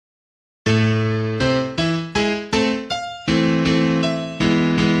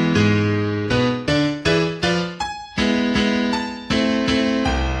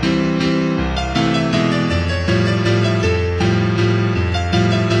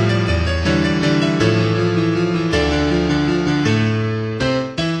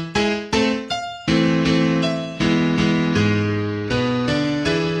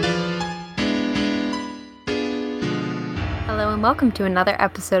welcome to another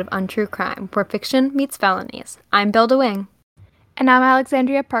episode of Untrue Crime, where fiction meets felonies. I'm Bill DeWing. And I'm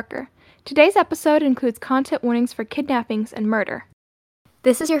Alexandria Parker. Today's episode includes content warnings for kidnappings and murder.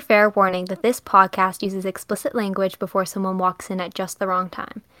 This is your fair warning that this podcast uses explicit language before someone walks in at just the wrong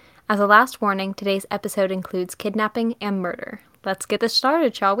time. As a last warning, today's episode includes kidnapping and murder. Let's get this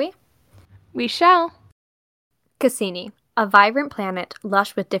started, shall we? We shall. Cassini, a vibrant planet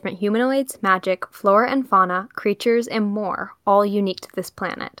lush with different humanoids, magic, flora and fauna, creatures, and more, all unique to this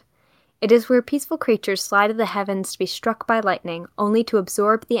planet. It is where peaceful creatures fly to the heavens to be struck by lightning, only to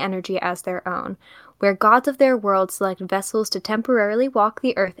absorb the energy as their own, where gods of their world select vessels to temporarily walk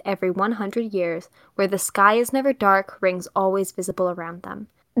the earth every 100 years, where the sky is never dark, rings always visible around them.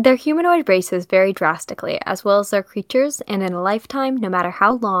 Their humanoid races vary drastically, as well as their creatures, and in a lifetime, no matter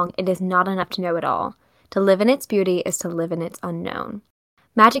how long, it is not enough to know it all. To live in its beauty is to live in its unknown.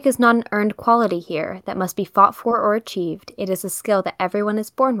 Magic is not an earned quality here that must be fought for or achieved. It is a skill that everyone is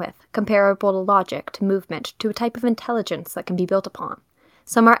born with, comparable to logic, to movement, to a type of intelligence that can be built upon.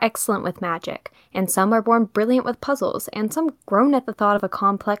 Some are excellent with magic, and some are born brilliant with puzzles, and some groan at the thought of a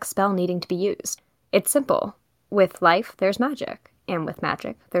complex spell needing to be used. It's simple. With life, there's magic, and with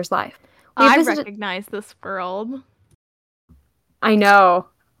magic, there's life. I recognize this world. I know.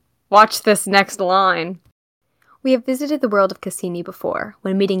 Watch this next line. We have visited the world of Cassini before,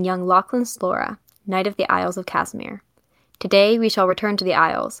 when meeting young Lachlan Slora, Knight of the Isles of Casimir. Today we shall return to the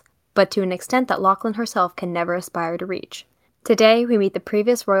Isles, but to an extent that Lachlan herself can never aspire to reach. Today we meet the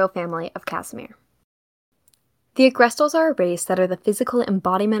previous royal family of Casimir. The agrestals are a race that are the physical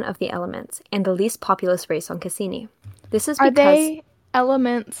embodiment of the elements, and the least populous race on Cassini. This is because... Are they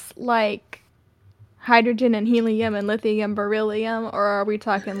elements like hydrogen and helium and lithium, beryllium, or are we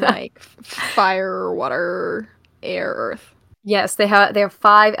talking like fire, water, air, earth? Yes, they have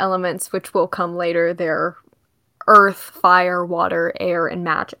 5 elements, which will come later. They're earth, fire, water, air, and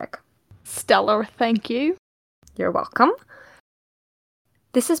magic. Stellar, thank you. You're welcome.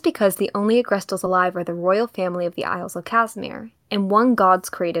 This is because the only agrestals alive are the royal family of the Isles of Casimir, and one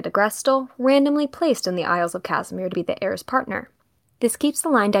god's created agrestal, randomly placed in the Isles of Casimir to be the heir's partner. This keeps the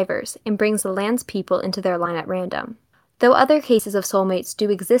line diverse and brings the land's people into their line at random. Though other cases of soulmates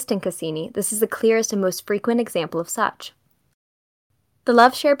do exist in Cassini, this is the clearest and most frequent example of such. The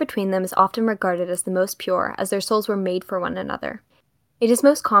love shared between them is often regarded as the most pure, as their souls were made for one another. It is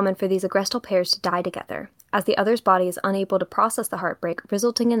most common for these agrestal pairs to die together, as the other's body is unable to process the heartbreak,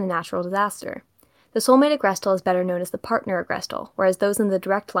 resulting in a natural disaster. The soulmate agrestal is better known as the partner agrestal, whereas those in the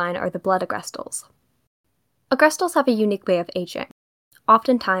direct line are the blood agrestals. Agrestals have a unique way of aging.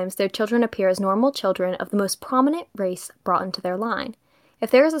 Oftentimes, their children appear as normal children of the most prominent race brought into their line. If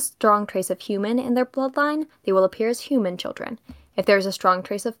there is a strong trace of human in their bloodline, they will appear as human children. If there is a strong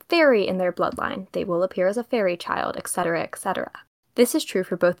trace of fairy in their bloodline, they will appear as a fairy child, etc., etc. This is true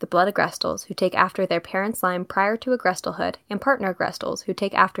for both the blood agrestals, who take after their parents' line prior to agrestalhood, and partner agrestals, who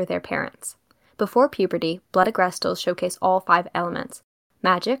take after their parents. Before puberty, blood agrestals showcase all 5 elements: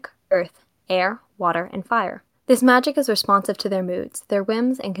 magic, earth, air, water, and fire. This magic is responsive to their moods, their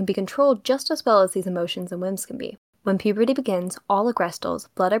whims, and can be controlled just as well as these emotions and whims can be. When puberty begins, all agrestals,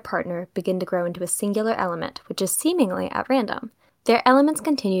 blood or partner, begin to grow into a singular element, which is seemingly at random. Their elements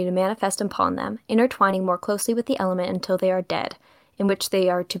continue to manifest upon them, intertwining more closely with the element until they are dead, in which they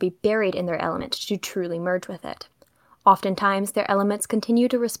are to be buried in their element to truly merge with it. Oftentimes, their elements continue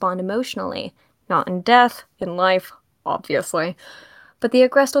to respond emotionally, not in death, in life, obviously, but the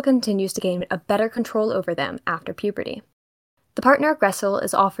agrestal continues to gain a better control over them after puberty. The partner agrestal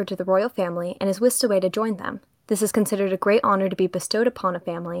is offered to the royal family and is whisked away to join them. This is considered a great honor to be bestowed upon a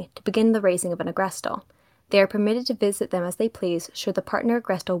family to begin the raising of an agrestal. They are permitted to visit them as they please should the partner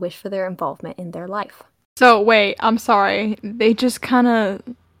agrestal wish for their involvement in their life. So wait, I'm sorry. They just kind of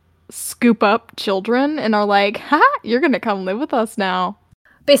scoop up children and are like, ha, you're gonna come live with us now.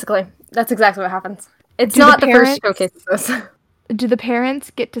 Basically, that's exactly what happens. It's not the first showcase of this. Do the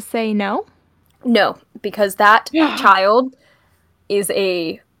parents get to say no? No, because that child is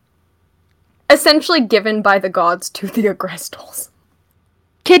essentially given by the gods to the agrestals.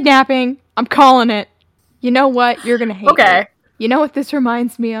 Kidnapping. I'm calling it. You know what? You're gonna hate it. You know what this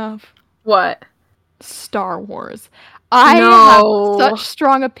reminds me of? What? Star Wars. I have such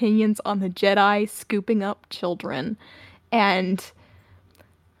strong opinions on the Jedi scooping up children, and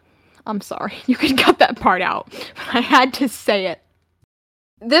I'm sorry, you can cut that part out, but I had to say it.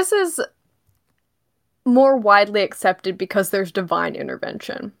 This is more widely accepted because there's divine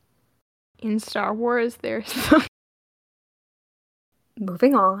intervention. In Star Wars, there's...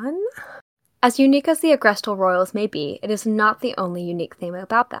 Moving on. As unique as the agrestal royals may be, it is not the only unique thing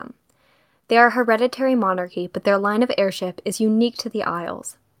about them. They are a hereditary monarchy, but their line of heirship is unique to the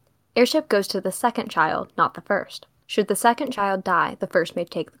Isles. Heirship goes to the second child, not the first. Should the second child die, the first may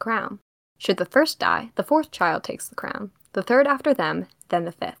take the crown. Should the first die, the fourth child takes the crown, the third after them, then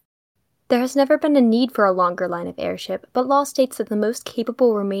the fifth. There has never been a need for a longer line of heirship, but law states that the most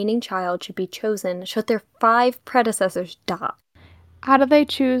capable remaining child should be chosen should their 5 predecessors die. How do they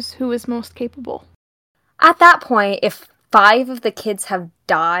choose who is most capable? At that point, if 5 of the kids have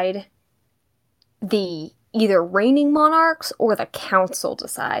died, the either reigning monarchs or the council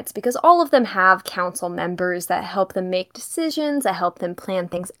decides, because all of them have council members that help them make decisions, that help them plan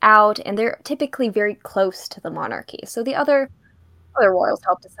things out, and they're typically very close to the monarchy. So the other royals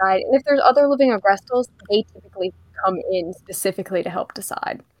help decide, and if there's other living agrestals, they typically come in specifically to help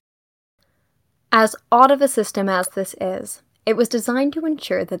decide. As odd of a system as this is, it was designed to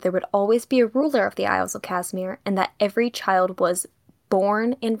ensure that there would always be a ruler of the Isles of Casimir, and that every child was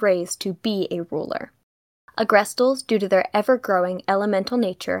born and raised to be a ruler. Agrestals, due to their ever-growing elemental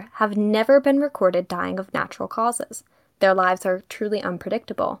nature, have never been recorded dying of natural causes. Their lives are truly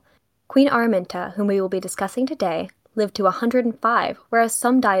unpredictable. Queen Araminta, whom we will be discussing today, lived to 105, whereas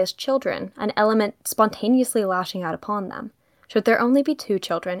some die as children, an element spontaneously lashing out upon them. Should there only be 2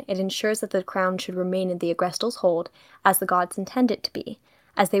 children, it ensures that the crown should remain in the agrestals' hold, as the gods intend it to be,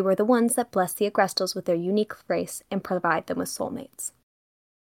 as they were the ones that bless the agrestals with their unique race and provide them with soulmates.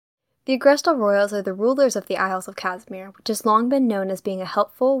 The agrestal royals are the rulers of the Isles of Casimir, which has long been known as being a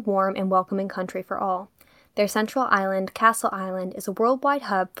helpful, warm, and welcoming country for all. Their central island, Castle Island, is a worldwide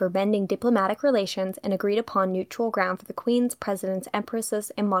hub for mending diplomatic relations and agreed-upon neutral ground for the queens, presidents,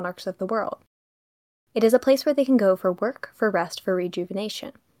 empresses, and monarchs of the world. It is a place where they can go for work, for rest, for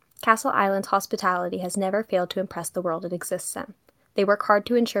rejuvenation. Castle Island's hospitality has never failed to impress the world it exists in. They work hard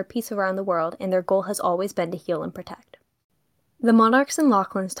to ensure peace around the world, and their goal has always been to heal and protect. The monarchs in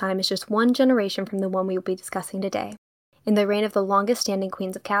Lachlan's time is just 1 generation from the one we will be discussing today, in the reign of the longest-standing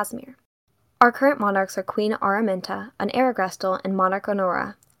queens of Casimir. Our current monarchs are Queen Araminta, an air agrestal, and Monarch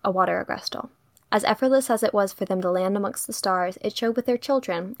Honora, a water agrestal. As effortless as it was for them to land amongst the stars, it showed with their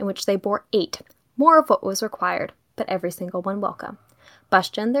children, in which they bore 8, more of what was required, but every single one welcome.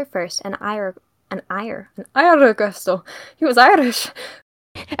 Bushton, their first, an Irish agrestal. He was Irish.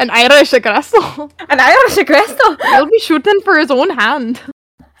 An Irish agrestal. An Irish agrestal. He'll be shooting for his own hand.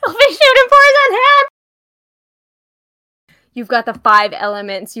 He'll be shooting for his own hand. You've got the 5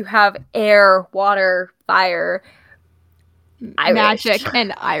 elements. You have air, water, fire, Irish. Magic,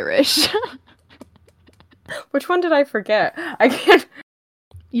 and Irish. Which one did I forget? I can't.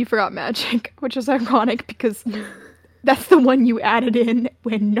 You forgot magic, which is ironic because that's the one you added in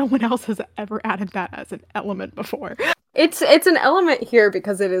when no one else has ever added that as an element before. It's an element here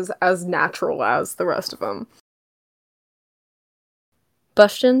because it is as natural as the rest of them.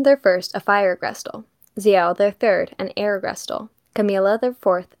 Bushton, their first, a fire agrestal. Ziel, their third, an air agrestal. Camilla, their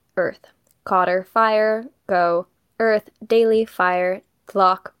fourth, earth. Cotter, fire. Go, earth. Daly, fire.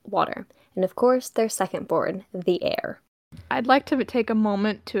 Glock, water. And of course, their second born, the air. I'd like to take a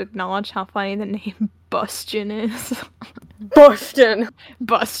moment to acknowledge how funny the name Bustion is. Bustion!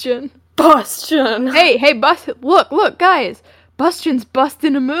 Bustion. Bustion! Hey, look, guys! Bustion's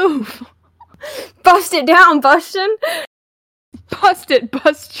busting a move! Bust it down, Bustion! Bust it,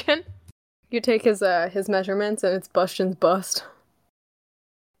 Bustion! You take his measurements and it's Bustion's bust.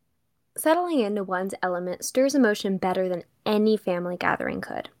 Settling into one's element stirs emotion better than any family gathering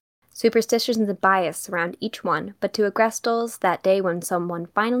could. Superstitions and bias surround each one, but to agrestals, that day when someone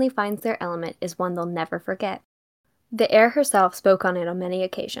finally finds their element is one they'll never forget. The air herself spoke on it on many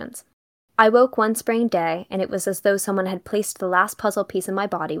occasions. I woke one spring day, and it was as though someone had placed the last puzzle piece in my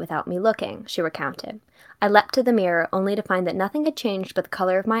body without me looking, she recounted. I leapt to the mirror, only to find that nothing had changed but the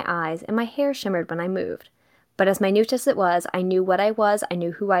color of my eyes, and my hair shimmered when I moved. But as minute as it was, I knew what I was, I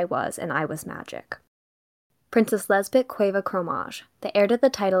knew who I was, and I was magic. Princess Lezbit Cueva Cromage, the heir to the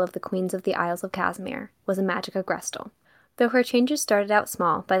title of the Queens of the Isles of Casimir, was a magic agrestal. Though her changes started out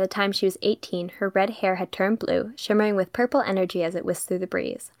small, by the time she was 18, her red hair had turned blue, shimmering with purple energy as it whisked through the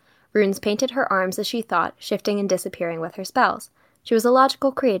breeze. Runes painted her arms as she thought, shifting and disappearing with her spells. She was a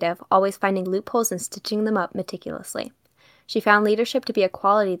logical creative, always finding loopholes and stitching them up meticulously. She found leadership to be a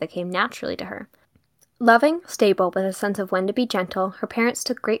quality that came naturally to her. Loving, stable, with a sense of when to be gentle, her parents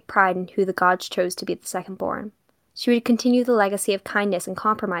took great pride in who the gods chose to be the second-born. She would continue the legacy of kindness and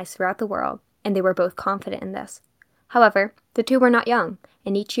compromise throughout the world, and they were both confident in this. However, the two were not young,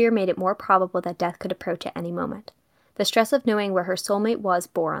 and each year made it more probable that death could approach at any moment. The stress of knowing where her soulmate was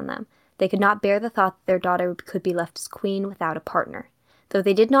bore on them. They could not bear the thought that their daughter could be left as queen without a partner. Though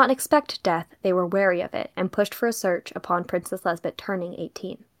they did not expect death, they were wary of it, and pushed for a search upon Princess Lezbit turning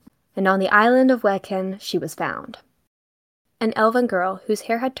 18. and on the island of Wekin she was found. An elven girl, whose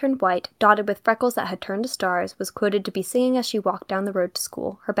hair had turned white, dotted with freckles that had turned to stars, was quoted to be singing as she walked down the road to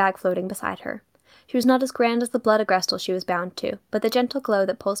school, her bag floating beside her. She was not as grand as the blood agrestal she was bound to, but the gentle glow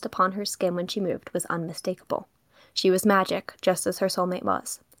that pulsed upon her skin when she moved was unmistakable. She was magic, just as her soulmate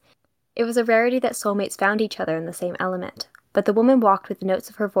was. It was a rarity that soulmates found each other in the same element, but the woman walked with the notes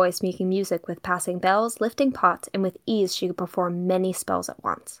of her voice making music with passing bells, lifting pots, and with ease she could perform many spells at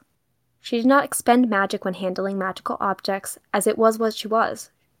once. She did not expend magic when handling magical objects, as it was what she was.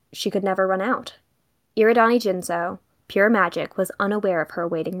 She could never run out. Iridani Jinzo, pure magic, was unaware of her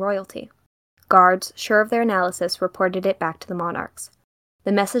awaiting royalty. Guards, sure of their analysis, reported it back to the monarchs.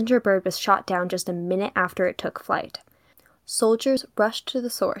 The messenger bird was shot down just a minute after it took flight. Soldiers rushed to the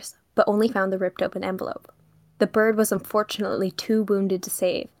source, but only found the ripped-open envelope. The bird was unfortunately too wounded to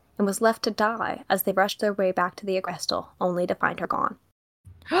save, and was left to die as they rushed their way back to the agrestal, only to find her gone.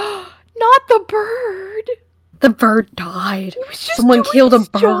 Not the bird! The bird died. He was just Someone killed a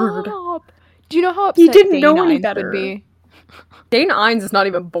bird. Job. Do you know how upset He didn't Dane know any Ines better. Would be? Dane Ines is not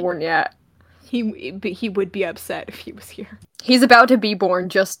even born yet. He would be upset if he was here. He's about to be born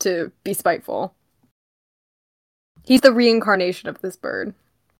just to be spiteful. He's the reincarnation of this bird.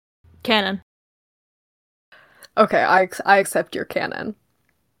 Canon. Okay, I accept your canon.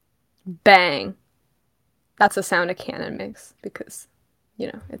 Bang. That's the sound a cannon makes, because, you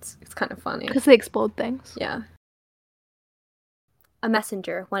know, it's kind of funny. Because they explode things. Yeah. A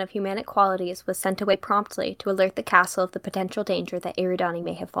messenger, one of humanic qualities, was sent away promptly to alert the castle of the potential danger that Iridani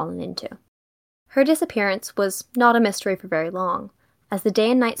may have fallen into. Her disappearance was not a mystery for very long. As the day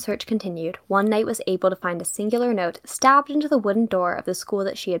and night search continued, one knight was able to find a singular note stabbed into the wooden door of the school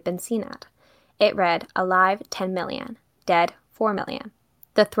that she had been seen at. It read, alive 10 million, dead 4 million.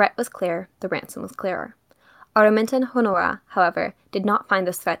 The threat was clear, the ransom was clearer. Araminta Honora, however, did not find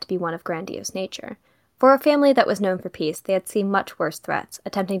this threat to be one of grandiose nature. For a family that was known for peace, they had seen much worse threats,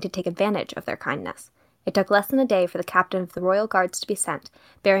 attempting to take advantage of their kindness. It took less than a day for the captain of the royal guards to be sent,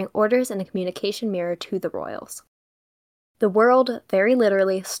 bearing orders and a communication mirror to the royals. The world, very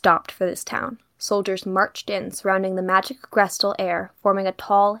literally, stopped for this town. Soldiers marched in, surrounding the magic agrestal air, forming a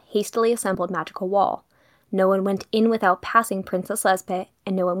tall, hastily assembled magical wall. No one went in without passing Princess Lezbit,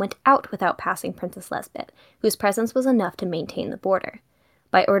 and no one went out without passing Princess Lezbit, whose presence was enough to maintain the border.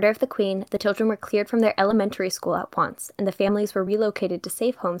 By order of the Queen, the children were cleared from their elementary school at once, and the families were relocated to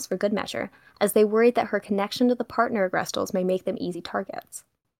safe homes for good measure, as they worried that her connection to the partner agrestals may make them easy targets.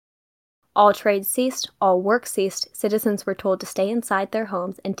 All trade ceased, all work ceased, citizens were told to stay inside their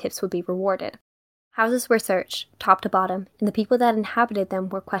homes, and tips would be rewarded. Houses were searched, top to bottom, and the people that inhabited them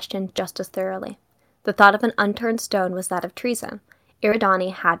were questioned just as thoroughly. The thought of an unturned stone was that of treason.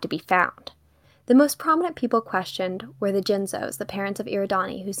 Iridani had to be found. The most prominent people questioned were the Jinzos, the parents of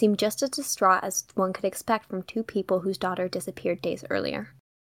Iridani, who seemed just as distraught as one could expect from two people whose daughter disappeared days earlier.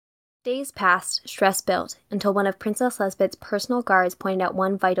 Days passed, stress built, until one of Princess Lezbit's personal guards pointed out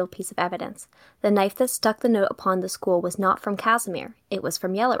one vital piece of evidence. The knife that stuck the note upon the school was not from Casimir, it was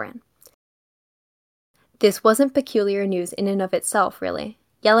from Yellorin. This wasn't peculiar news in and of itself, really.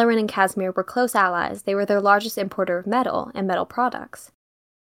 Yellorin and Casimir were close allies. They were their largest importer of metal and metal products.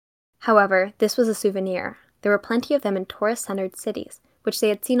 However, this was a souvenir. There were plenty of them in tourist-centered cities, which they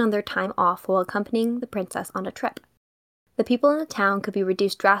had seen on their time off while accompanying the princess on a trip. The people in the town could be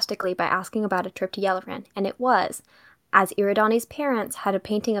reduced drastically by asking about a trip to Yellorin, and it was, as Iridani's parents had a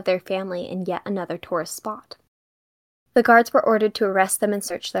painting of their family in yet another tourist spot. The guards were ordered to arrest them and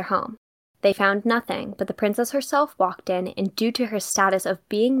search their home. They found nothing, but the princess herself walked in, and due to her status of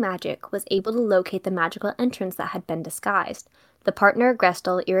being magic, was able to locate the magical entrance that had been disguised. The partner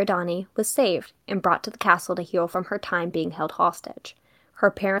agrestal, Iridani, was saved and brought to the castle to heal from her time being held hostage.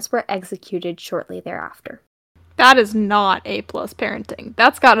 Her parents were executed shortly thereafter. That is not A+ parenting.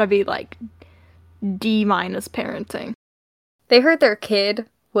 That's gotta be, like, D- parenting. They heard their kid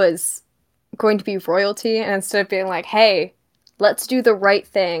was going to be royalty, and instead of being like, hey, let's do the right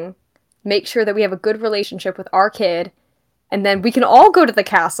thing, make sure that we have a good relationship with our kid, and then we can all go to the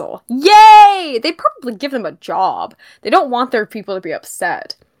castle. Yay! They probably give them a job. They don't want their people to be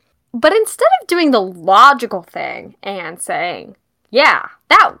upset. But instead of doing the logical thing and saying, yeah,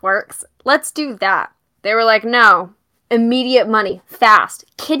 that works, let's do that, they were like, no, immediate money, fast,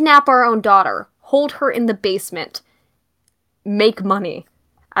 kidnap our own daughter, hold her in the basement, make money,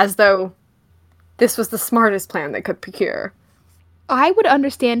 as though this was the smartest plan they could procure. I would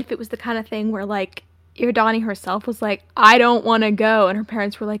understand if it was the kind of thing where, like, Iridani herself was like, I don't want to go. And her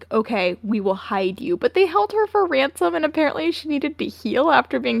parents were like, okay, we will hide you. But they held her for ransom, and apparently she needed to heal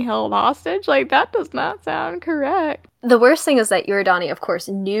after being held hostage. Like, that does not sound correct. The worst thing is that Iridani, of course,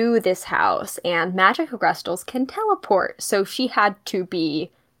 knew this house, and magic agrestals can teleport, so she had to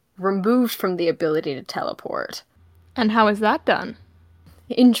be removed from the ability to teleport. And how is that done?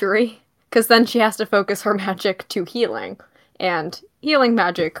 Injury. Because then she has to focus her magic to healing. And healing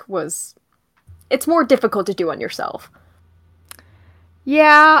magic it's more difficult to do on yourself.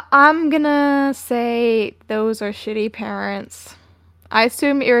 Yeah, I'm gonna say those are shitty parents. I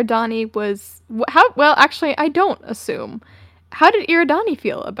assume Iridani was... Well, actually, I don't assume. How did Iridani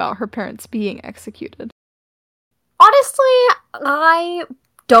feel about her parents being executed? Honestly, I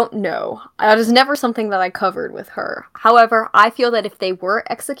don't know. That is never something that I covered with her. However, I feel that if they were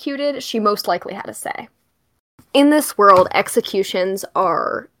executed, she most likely had a say. In this world, executions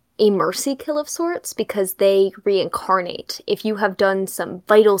are a mercy kill of sorts because they reincarnate. If you have done some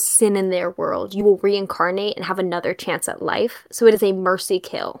vital sin in their world, you will reincarnate and have another chance at life. So it is a mercy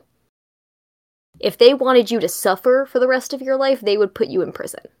kill. If they wanted you to suffer for the rest of your life, they would put you in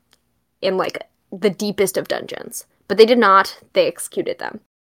prison. In, like, the deepest of dungeons. But they did not. They executed them.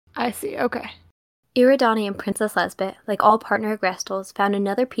 I see, okay. Iridani and Princess Lezbit, like all partner agrestals, found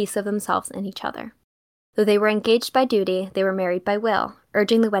another piece of themselves in each other. Though they were engaged by duty, they were married by will,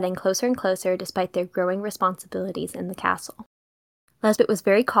 urging the wedding closer and closer despite their growing responsibilities in the castle. Lezbit was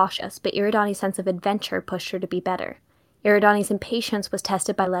very cautious, but Iridani's sense of adventure pushed her to be better. Iridani's impatience was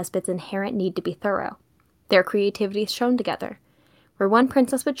tested by Lezbit's inherent need to be thorough. Their creativity shone together. Where one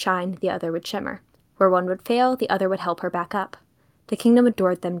princess would shine, the other would shimmer. Where one would fail, the other would help her back up. The kingdom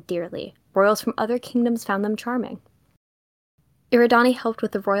adored them dearly. Royals from other kingdoms found them charming. Iridani helped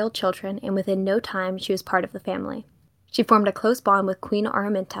with the royal children, and within no time she was part of the family. She formed a close bond with Queen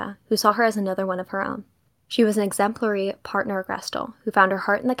Araminta, who saw her as another one of her own. She was an exemplary partner agrestal, who found her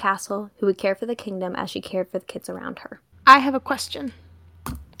heart in the castle, who would care for the kingdom as she cared for the kids around her. I have a question.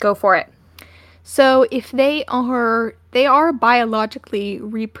 Go for it. So if they are biologically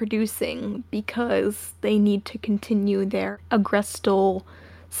reproducing because they need to continue their agrestal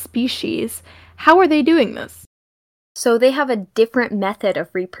species, how are they doing this? So they have a different method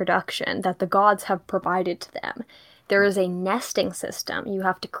of reproduction that the gods have provided to them. There is a nesting system. You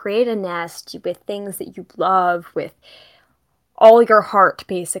have to create a nest with things that you love, with all your heart,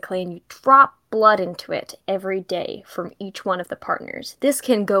 basically, and you drop blood into it every day from each one of the partners. This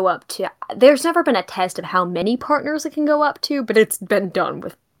can go up to... There's never been a test of how many partners it can go up to, but it's been done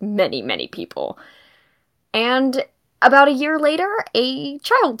with many, many people. And about a year later, a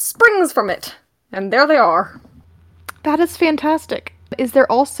child springs from it. And there they are. That is fantastic. Is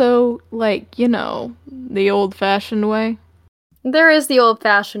there also, like, the old-fashioned way? There is the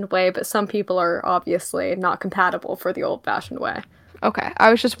old-fashioned way, but some people are obviously not compatible for the old-fashioned way. Okay, I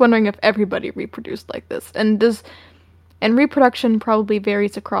was just wondering if everybody reproduced like this. And reproduction probably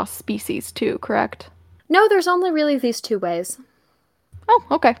varies across species too, correct? No, there's only really these two ways. Oh,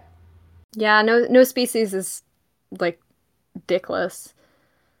 okay. Yeah, no species is, like, dickless.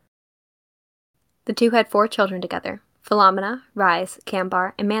 The two had 4 children together: Philomena, Rise,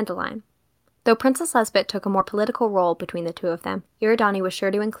 Cambar, and Mandeline. Though Princess Lezbit took a more political role between the two of them, Iridani was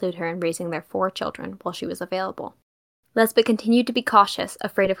sure to include her in raising their 4 children while she was available. Lezbit continued to be cautious,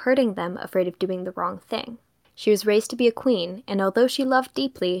 afraid of hurting them, afraid of doing the wrong thing. She was raised to be a queen, and although she loved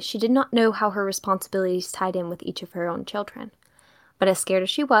deeply, she did not know how her responsibilities tied in with each of her own children. But as scared as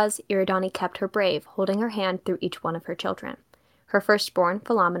she was, Iridani kept her brave, holding her hand through each one of her children. Her firstborn,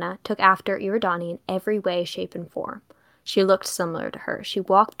 Philomena, took after Iridani in every way, shape, and form. She looked similar to her. She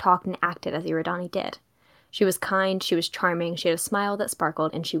walked, talked, and acted as Iridani did. She was kind, she was charming, she had a smile that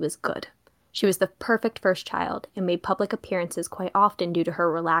sparkled, and she was good. She was the perfect first child, and made public appearances quite often due to her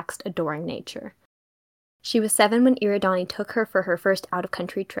relaxed, adoring nature. She was 7 when Iridani took her for her first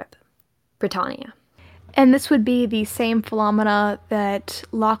out-of-country trip, Britannia. And this would be the same Philomena that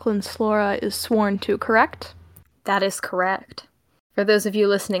Lachlan Slora is sworn to, correct? That is correct. For those of you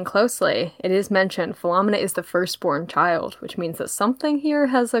listening closely, it is mentioned Philomena is the firstborn child, which means that something here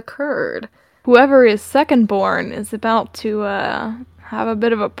has occurred. Whoever is second-born is about to have a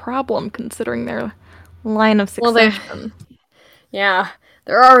bit of a problem considering their line of succession. Well,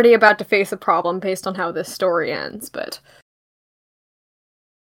 they're already about to face a problem based on how this story ends, but...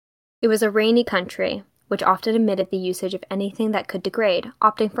 It was a rainy country, which often admitted the usage of anything that could degrade,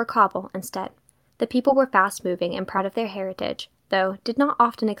 opting for cobble instead. The people were fast-moving and proud of their heritage, though did not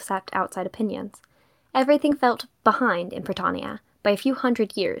often accept outside opinions. Everything felt behind in Britannia by a few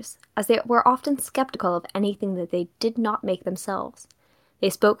hundred years, as they were often skeptical of anything that they did not make themselves. They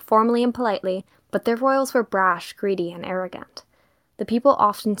spoke formally and politely, But their royals were brash, greedy, and arrogant. The people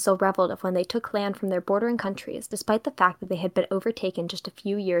often still reveled when they took land from their bordering countries, despite the fact that they had been overtaken just a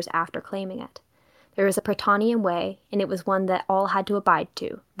few years after claiming it. There was a Britannian way, and it was one that all had to abide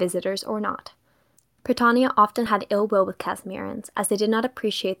to, visitors or not. Britannia often had ill will with Casimirians, as they did not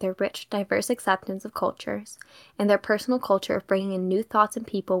appreciate their rich, diverse acceptance of cultures, and their personal culture of bringing in new thoughts and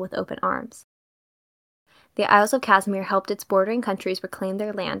people with open arms. The Isles of Casimir helped its bordering countries reclaim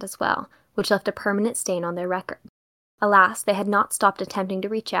their land as well, which left a permanent stain on their record. Alas, they had not stopped attempting to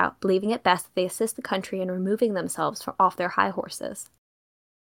reach out, believing it best that they assist the country in removing themselves off their high horses.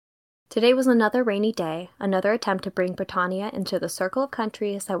 Today was another rainy day, another attempt to bring Britannia into the circle of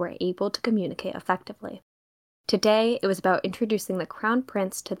countries that were able to communicate effectively. Today, it was about introducing the crown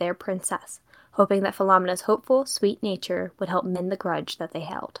prince to their princess, hoping that Philomena's hopeful, sweet nature would help mend the grudge that they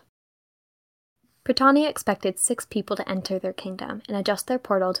held. Britannia expected 6 people to enter their kingdom and adjust their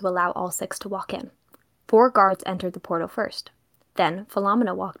portal to allow all 6 to walk in. 4 guards entered the portal first. Then,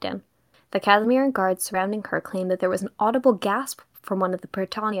 Philomena walked in. The Casimiran guards surrounding her claimed that there was an audible gasp from one of the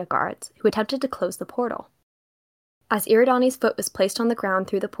Britannia guards, who attempted to close the portal. As Iridani's foot was placed on the ground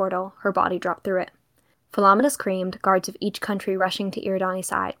through the portal, her body dropped through it. Philomena screamed, guards of each country rushing to Iridani's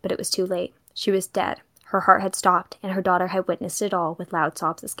side, but it was too late. She was dead, her heart had stopped, and her daughter had witnessed it all with loud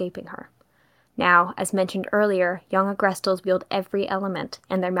sobs escaping her. Now, as mentioned earlier, young agrestals wield every element,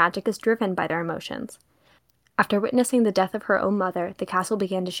 and their magic is driven by their emotions. After witnessing the death of her own mother, the castle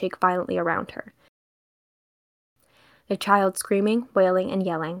began to shake violently around her. The child screaming, wailing, and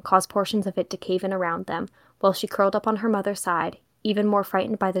yelling caused portions of it to cave in around them, while she curled up on her mother's side, even more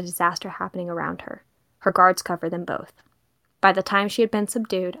frightened by the disaster happening around her. Her guards covered them both. By the time she had been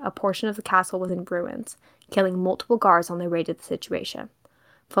subdued, a portion of the castle was in ruins, killing multiple guards on their way to the situation.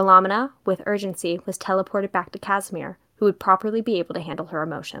 Philomena, with urgency, was teleported back to Casimir, who would properly be able to handle her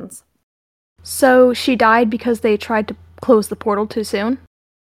emotions. So she died because they tried to close the portal too soon?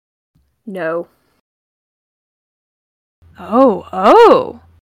 No. Oh.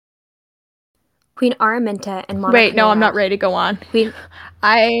 Queen Araminta and Monarch. Wait, no, I'm not ready to go on.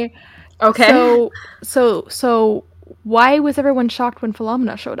 Okay. So why was everyone shocked when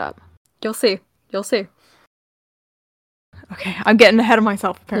Philomena showed up? You'll see. Okay, I'm getting ahead of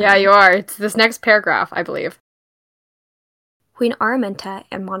myself, apparently. Yeah, you are. It's this next paragraph, I believe. Queen Araminta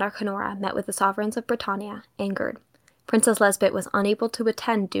and Monarch Honora met with the sovereigns of Britannia, angered. Princess Lezbit was unable to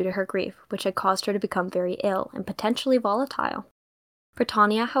attend due to her grief, which had caused her to become very ill and potentially volatile.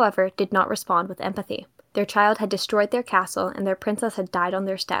 Britannia, however, did not respond with empathy. Their child had destroyed their castle, and their princess had died on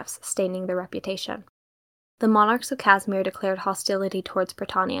their steps, staining their reputation. The monarchs of Casimir declared hostility towards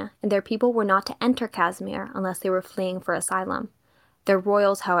Britannia, and their people were not to enter Casimir unless they were fleeing for asylum. Their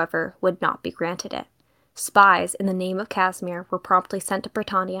royals, however, would not be granted it. Spies, in the name of Casimir, were promptly sent to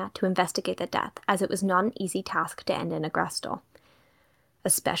Britannia to investigate the death, as it was not an easy task to end an agrestal,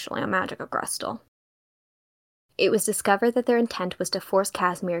 especially a magic agrestal. It was discovered that their intent was to force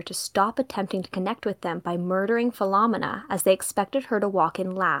Casimir to stop attempting to connect with them by murdering Philomena, as they expected her to walk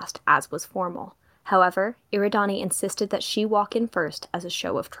in last, as was formal. However, Iridani insisted that she walk in first as a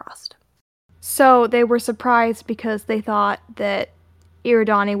show of trust. So they were surprised because they thought that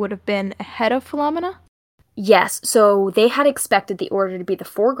Iridani would have been ahead of Philomena? Yes, so they had expected the order to be the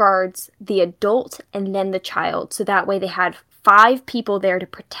 4 guards, the adult, and then the child. So that way they had 5 people there to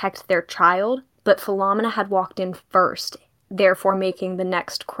protect their child, but Philomena had walked in first, therefore making the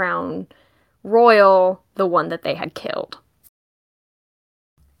next crown royal the one that they had killed.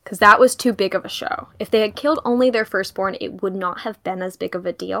 Because that was too big of a show. If they had killed only their firstborn, it would not have been as big of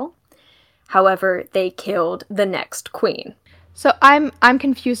a deal. However, they killed the next queen. So I'm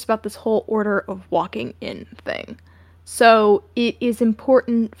confused about this whole order of walking in thing. So it is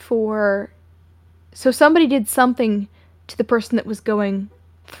important so somebody did something to the person that was going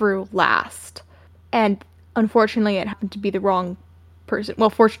through last. And unfortunately it happened to be the wrong person. Well,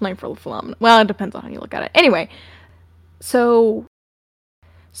 fortunately for Philomena. Well, it depends on how you look at it. Anyway, so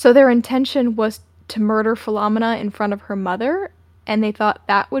their intention was to murder Philomena in front of her mother, and they thought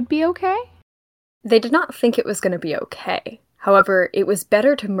that would be okay? They did not think it was going to be okay. However, it was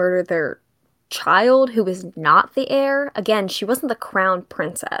better to murder their child, who was not the heir. Again, she wasn't the crown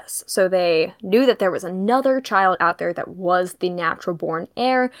princess, so they knew that there was another child out there that was the natural-born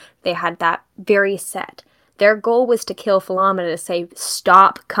heir. They had that very set. Their goal was to kill Philomena to say,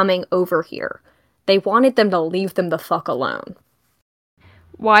 stop coming over here. They wanted them to leave them the fuck alone.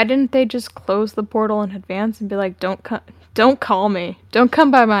 Why didn't they just close the portal in advance and be like, don't call me. Don't come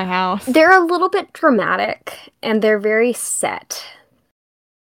by my house. They're a little bit dramatic, and they're very set.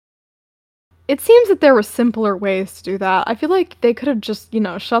 It seems that there were simpler ways to do that. I feel like they could have just,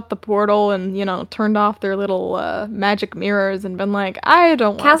 shut the portal and, turned off their little magic mirrors and been like, I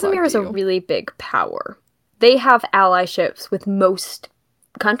don't want to talk Casimir to is a you. really big power. They have allyships with most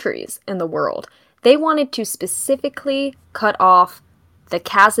countries in the world. They wanted to specifically cut off the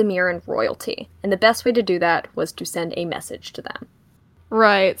Casimiran royalty, and the best way to do that was to send a message to them.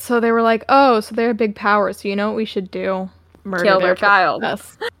 Right, so they were like, oh, so they're big power, so you know what we should do? Kill their child.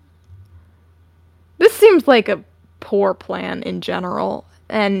 This seems like a poor plan in general,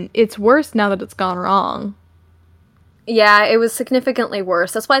 and it's worse now that it's gone wrong. Yeah, it was significantly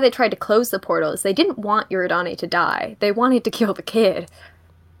worse. That's why they tried to close the portals. They didn't want Iridani to die. They wanted to kill the kid.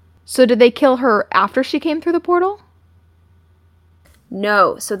 So did they kill her after she came through the portal?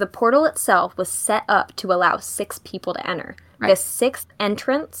 No, so the portal itself was set up to allow 6 people to enter. Right. The 6th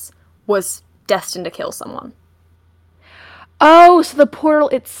entrance was destined to kill someone. Oh, so the portal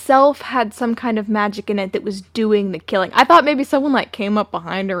itself had some kind of magic in it that was doing the killing. I thought maybe someone, came up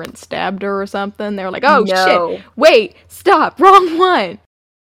behind her and stabbed her or something. They were like, oh, no. Shit, wait, stop, wrong one.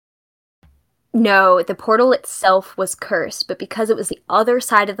 No, the portal itself was cursed, but because it was the other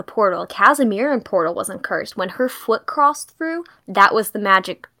side of the portal, Casimiran portal wasn't cursed. When her foot crossed through, that was the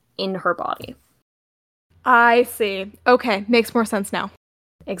magic in her body. I see. Okay, makes more sense now.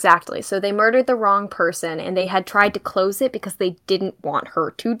 Exactly. So they murdered the wrong person, and they had tried to close it because they didn't want her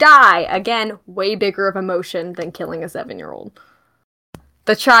to die. Again, way bigger of emotion than killing a 7-year-old.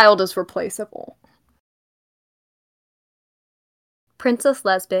 The child is replaceable. Princess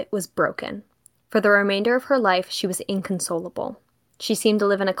Lezbit was broken. For the remainder of her life, she was inconsolable. She seemed to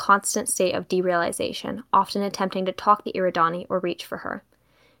live in a constant state of derealization, often attempting to talk to Iridani or reach for her.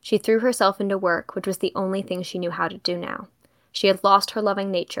 She threw herself into work, which was the only thing she knew how to do now. She had lost her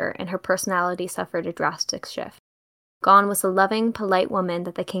loving nature, and her personality suffered a drastic shift. Gone was the loving, polite woman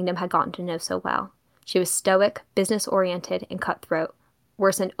that the kingdom had gotten to know so well. She was stoic, business-oriented, and cutthroat,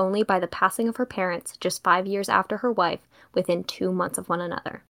 worsened only by the passing of her parents just 5 years after her wife, within 2 months of one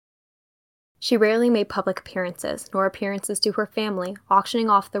another. She rarely made public appearances, nor appearances to her family, auctioning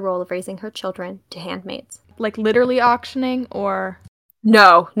off the role of raising her children to handmaids. Like literally auctioning, or...?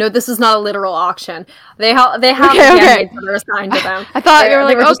 No, this is not a literal auction. They have handmaids that are assigned to them. I thought you were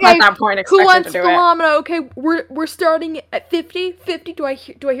like, okay, at that point who wants Philomena? Okay, we're starting at 50. 50. Do I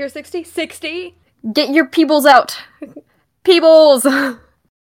hear 60? 60. Get your peoples out. Peoples.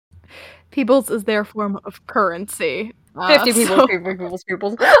 Peoples is their form of currency. 50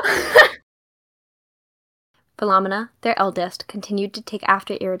 peoples. Philomena, their eldest, continued to take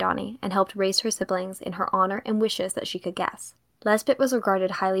after Iridani and helped raise her siblings in her honor and wishes that she could guess. Lezbit was regarded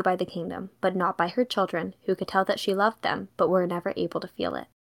highly by the kingdom, but not by her children, who could tell that she loved them, but were never able to feel it.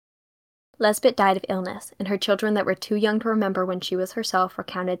 Lezbit died of illness, and her children that were too young to remember when she was herself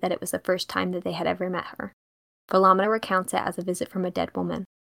recounted that it was the first time that they had ever met her. Philomena recounts it as a visit from a dead woman.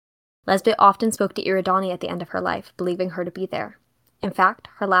 Lezbit often spoke to Iridani at the end of her life, believing her to be there. In fact,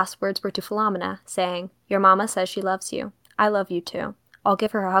 her last words were to Philomena, saying, "Your mama says she loves you. I love you too. I'll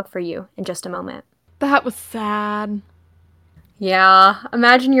give her a hug for you in just a moment." That was sad. Yeah,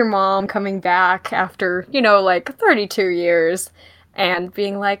 imagine your mom coming back after, 32 years and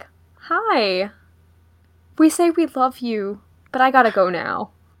being like, "Hi, we say we love you, but I gotta go now."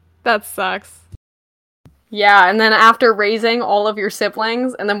 That sucks. Yeah, and then after raising all of your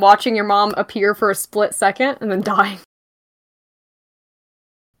siblings and then watching your mom appear for a split second and then dying.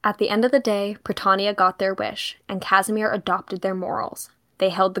 At the end of the day, Britannia got their wish, and Casimir adopted their morals. They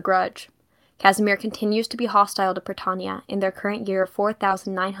held the grudge. Casimir continues to be hostile to Britannia in their current year of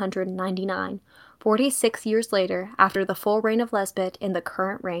 4,999, 46 years later after the full reign of Lezbit and the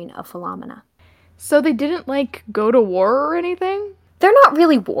current reign of Philomena. So they didn't, go to war or anything? They're not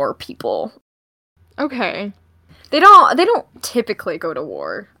really war people. Okay. They don't typically go to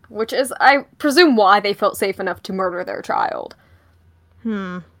war, which is, I presume, why they felt safe enough to murder their child.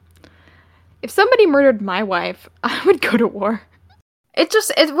 If somebody murdered my wife, I would go to war. It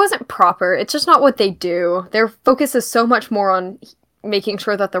wasn't proper. It's just not what they do. Their focus is so much more on making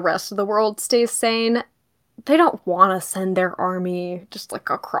sure that the rest of the world stays sane. They don't want to send their army just,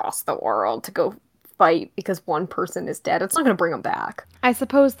 across the world to go fight because one person is dead. It's not going to bring them back. I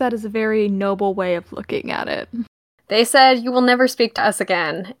suppose that is a very noble way of looking at it. They said, "You will never speak to us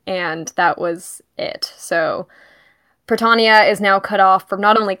again," and that was it. So Britannia is now cut off from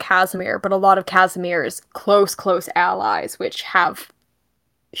not only Casimir, but a lot of Casimir's close allies, which have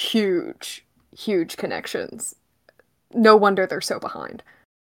huge connections. No wonder they're so behind.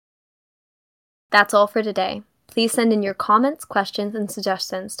 That's all for today. Please send in your comments, questions, and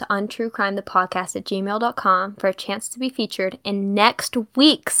suggestions to untruecrimethepodcast@gmail.com for a chance to be featured in next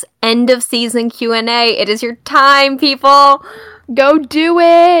week's end of season Q&A. It is your time, people! Go do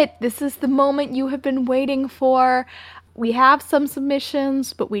it! This is the moment you have been waiting for. We have some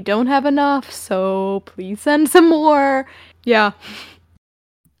submissions, but we don't have enough, so please send some more. Yeah.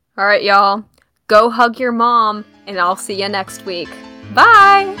 Alright, y'all. Go hug your mom, and I'll see you next week.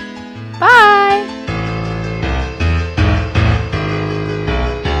 Bye! Bye!